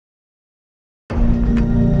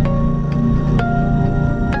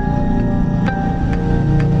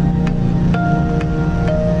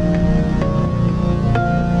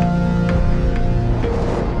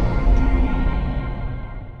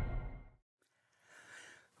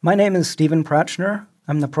My name is Stephen Prachner.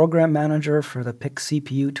 I'm the program manager for the PIX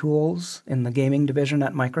CPU tools in the gaming division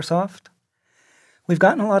at Microsoft. We've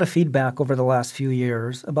gotten a lot of feedback over the last few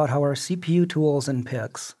years about how our CPU tools in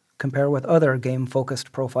PIX compare with other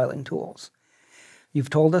game-focused profiling tools. You've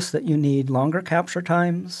told us that you need longer capture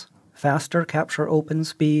times, faster capture open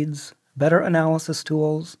speeds, better analysis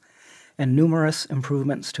tools, and numerous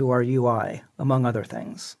improvements to our UI, among other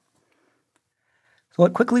things. So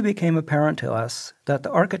it quickly became apparent to us that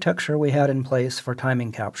the architecture we had in place for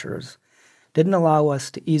timing captures didn't allow us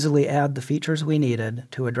to easily add the features we needed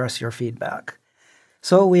to address your feedback.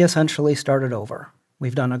 So we essentially started over.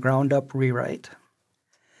 We've done a ground-up rewrite.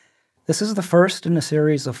 This is the first in a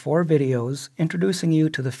series of 4 videos introducing you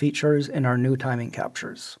to the features in our new timing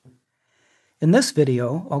captures. In this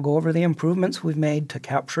video, I'll go over the improvements we've made to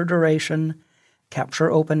capture duration, capture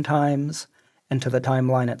open times, and to the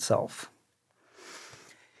timeline itself.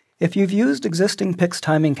 If you've used existing PIX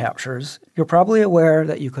timing captures, you're probably aware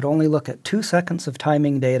that you could only look at 2 seconds of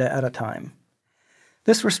timing data at a time.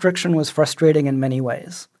 This restriction was frustrating in many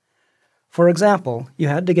ways. For example, you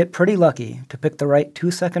had to get pretty lucky to pick the right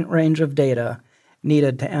 2-second range of data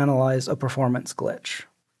needed to analyze a performance glitch.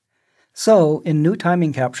 So, in new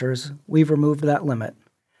timing captures, we've removed that limit.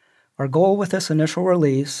 Our goal with this initial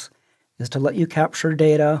release is to let you capture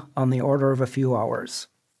data on the order of a few hours.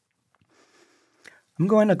 I'm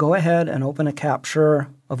going to go ahead and open a capture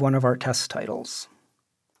of one of our test titles.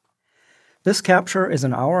 This capture is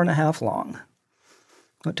an hour and a half long.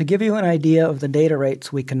 But to give you an idea of the data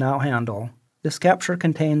rates we can now handle, this capture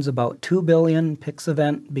contains about 2 billion PIX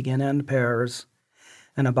event begin-end pairs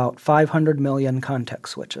and about 500 million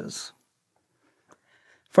context switches.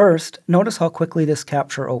 First, notice how quickly this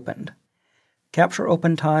capture opened. Capture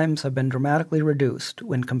open times have been dramatically reduced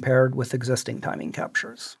when compared with existing timing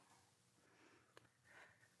captures.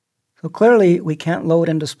 So clearly, we can't load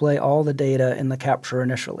and display all the data in the capture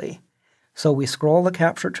initially. So we scroll the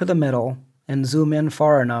capture to the middle and zoom in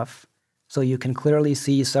far enough so you can clearly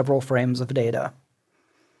see several frames of data.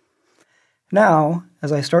 Now,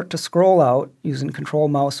 as I start to scroll out using Control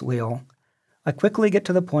Mouse Wheel, I quickly get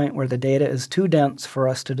to the point where the data is too dense for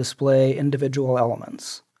us to display individual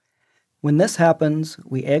elements. When this happens,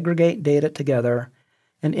 we aggregate data together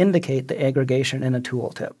and indicate the aggregation in a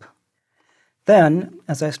tooltip. Then,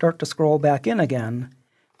 as I start to scroll back in again,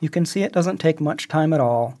 you can see it doesn't take much time at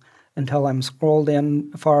all until I'm scrolled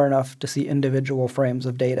in far enough to see individual frames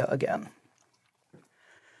of data again.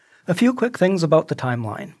 A few quick things about the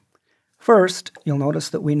timeline. First, you'll notice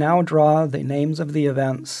that we now draw the names of the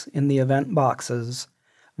events in the event boxes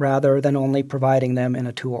rather than only providing them in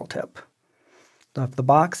a tooltip. So if the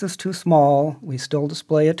box is too small, we still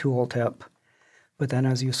display a tooltip, but then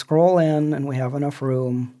as you scroll in and we have enough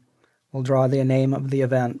room, we'll draw the name of the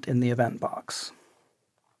event in the event box.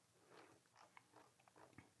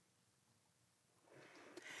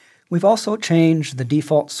 We've also changed the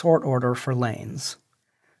default sort order for lanes.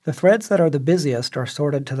 The threads that are the busiest are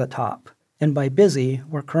sorted to the top, and by busy,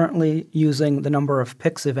 we're currently using the number of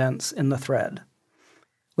PIX events in the thread,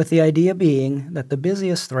 with the idea being that the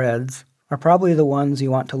busiest threads are probably the ones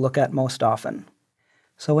you want to look at most often.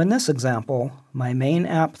 So in this example, my main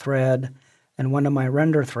app thread and one of my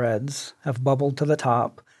render threads have bubbled to the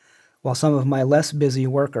top, while some of my less busy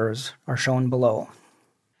workers are shown below.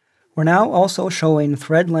 We're now also showing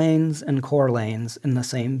thread lanes and core lanes in the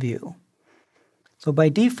same view. So by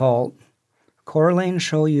default, core lanes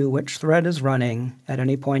show you which thread is running at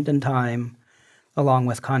any point in time, along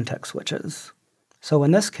with context switches. So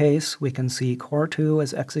in this case, we can see core 2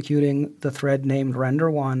 is executing the thread named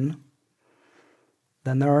render1,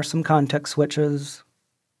 then there are some context switches,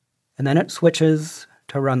 and then it switches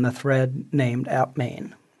to run the thread named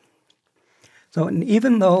app_main. So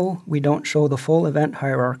even though we don't show the full event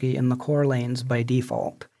hierarchy in the core lanes by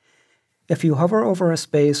default, if you hover over a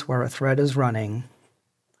space where a thread is running,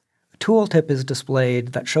 a tooltip is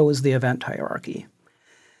displayed that shows the event hierarchy.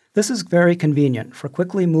 This is very convenient for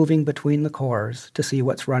quickly moving between the cores to see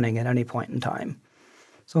what's running at any point in time.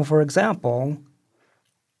 So for example,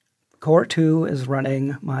 core 2 is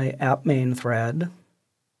running my app_main thread.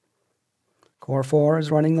 Core 4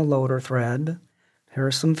 is running the loader thread.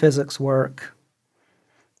 Here's some physics work.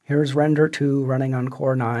 Here's render 2 running on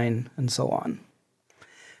core 9, and so on.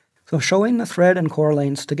 So showing the thread and core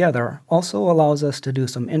lanes together also allows us to do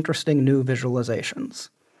some interesting new visualizations.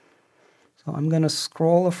 So I'm going to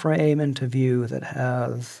scroll a frame into view that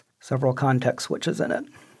has several context switches in it.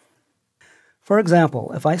 For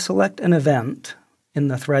example, if I select an event in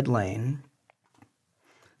the thread lane,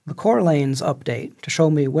 the core lanes update to show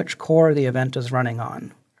me which core the event is running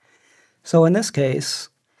on. So in this case,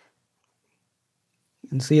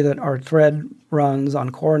 can see that our thread runs on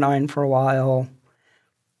core 9 for a while,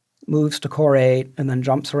 moves to core 8, and then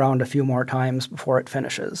jumps around a few more times before it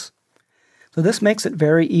finishes. So this makes it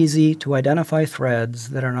very easy to identify threads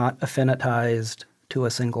that are not affinitized to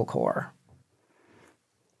a single core.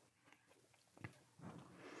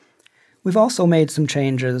 We've also made some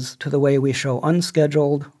changes to the way we show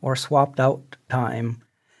unscheduled or swapped out time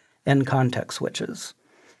in context switches.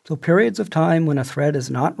 So periods of time when a thread is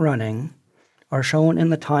not running are shown in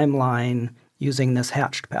the timeline using this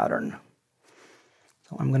hatched pattern.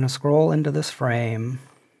 So I'm going to scroll into this frame,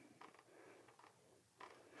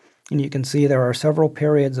 and you can see there are several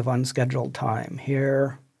periods of unscheduled time,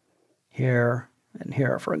 here, here, and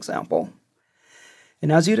here, for example.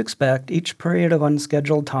 And as you'd expect, each period of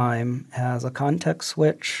unscheduled time has a context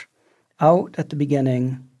switch out at the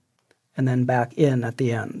beginning and then back in at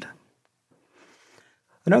the end.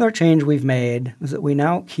 Another change we've made is that we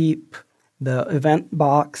now keep the event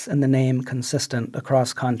box and the name consistent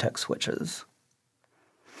across context switches.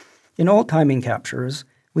 In old timing captures,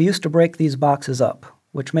 we used to break these boxes up,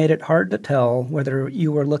 which made it hard to tell whether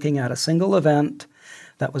you were looking at a single event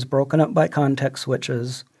that was broken up by context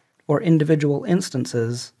switches or individual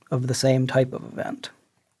instances of the same type of event.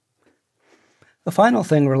 The final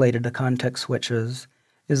thing related to context switches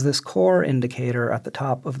is this core indicator at the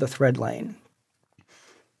top of the thread lane.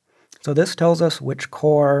 So this tells us which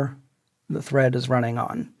core the thread is running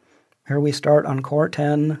on. Here we start on core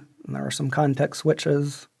 10, and there are some context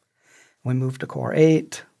switches. We move to core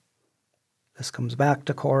 8. This comes back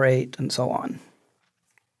to core 8, and so on.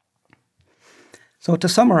 So to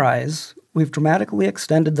summarize, we've dramatically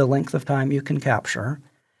extended the length of time you can capture.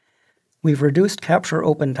 We've reduced capture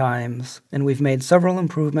open times, and we've made several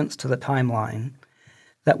improvements to the timeline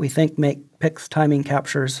that we think make PIX timing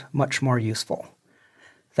captures much more useful.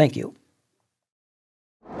 Thank you.